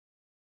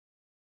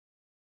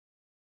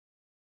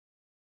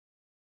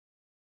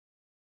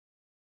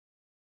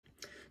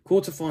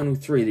Quarter-final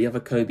 3, the other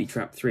Kobe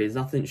trap 3, is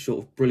nothing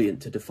short of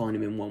brilliant to define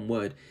him in one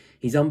word.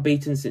 He's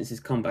unbeaten since his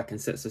comeback and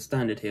sets the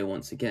standard here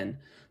once again.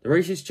 The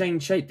race has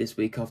changed shape this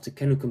week after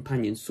kennel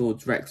companion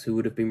Swords Rex, who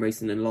would have been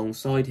racing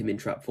alongside him in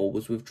trap 4,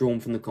 was withdrawn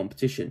from the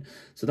competition,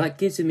 so that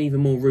gives him even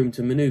more room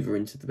to manoeuvre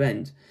into the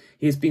bend.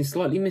 He has been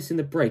slightly missing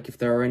the break if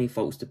there are any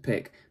faults to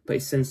pick, but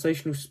his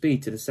sensational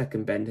speed to the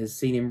second bend has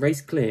seen him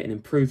race clear and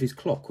improve his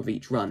clock with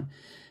each run.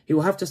 He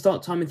will have to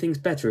start timing things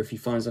better if he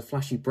finds a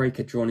flashy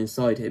breaker drawn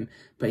inside him,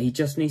 but he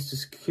just needs to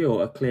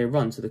secure a clear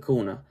run to the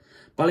corner.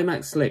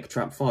 Ballymac Slick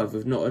trap 5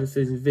 with not of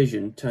his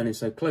vision turning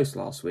so close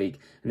last week,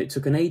 and it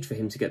took an age for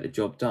him to get the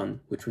job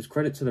done, which was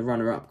credit to the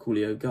runner-up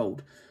Coolio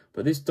Gold.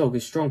 But this dog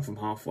is strong from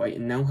halfway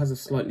and now has a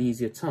slightly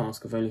easier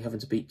task of only having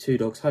to beat 2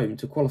 dogs home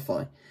to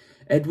qualify.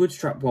 Edwards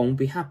trap 1 will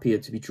be happier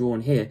to be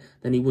drawn here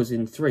than he was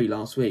in 3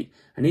 last week,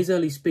 and his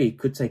early speed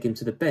could take him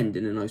to the bend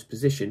in a nice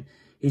position.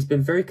 He's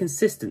been very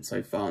consistent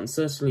so far and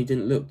certainly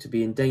didn't look to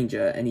be in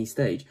danger at any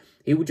stage.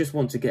 He will just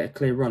want to get a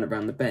clear run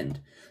around the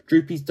bend.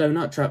 Droopy's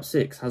Donut trap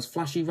 6 has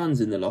flashy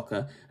runs in the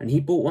locker, and he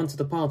brought one to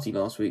the party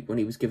last week when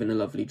he was given a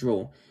lovely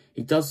draw.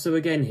 He does so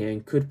again here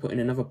and could put in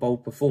another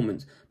bold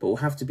performance, but will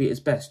have to be at his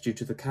best due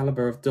to the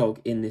calibre of dog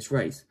in this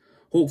race.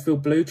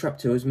 Hawkfield Blue trap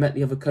 2 has met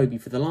the other Kobe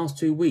for the last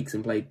 2 weeks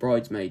and played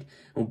bridesmaid,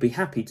 and will be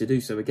happy to do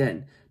so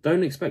again.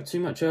 Don't expect too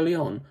much early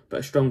on, but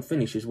a strong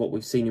finish is what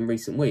we've seen in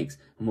recent weeks,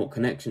 and what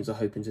connections are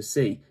hoping to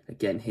see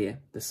again here.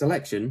 The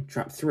selection,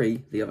 trap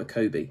 3, the other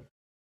Kobe.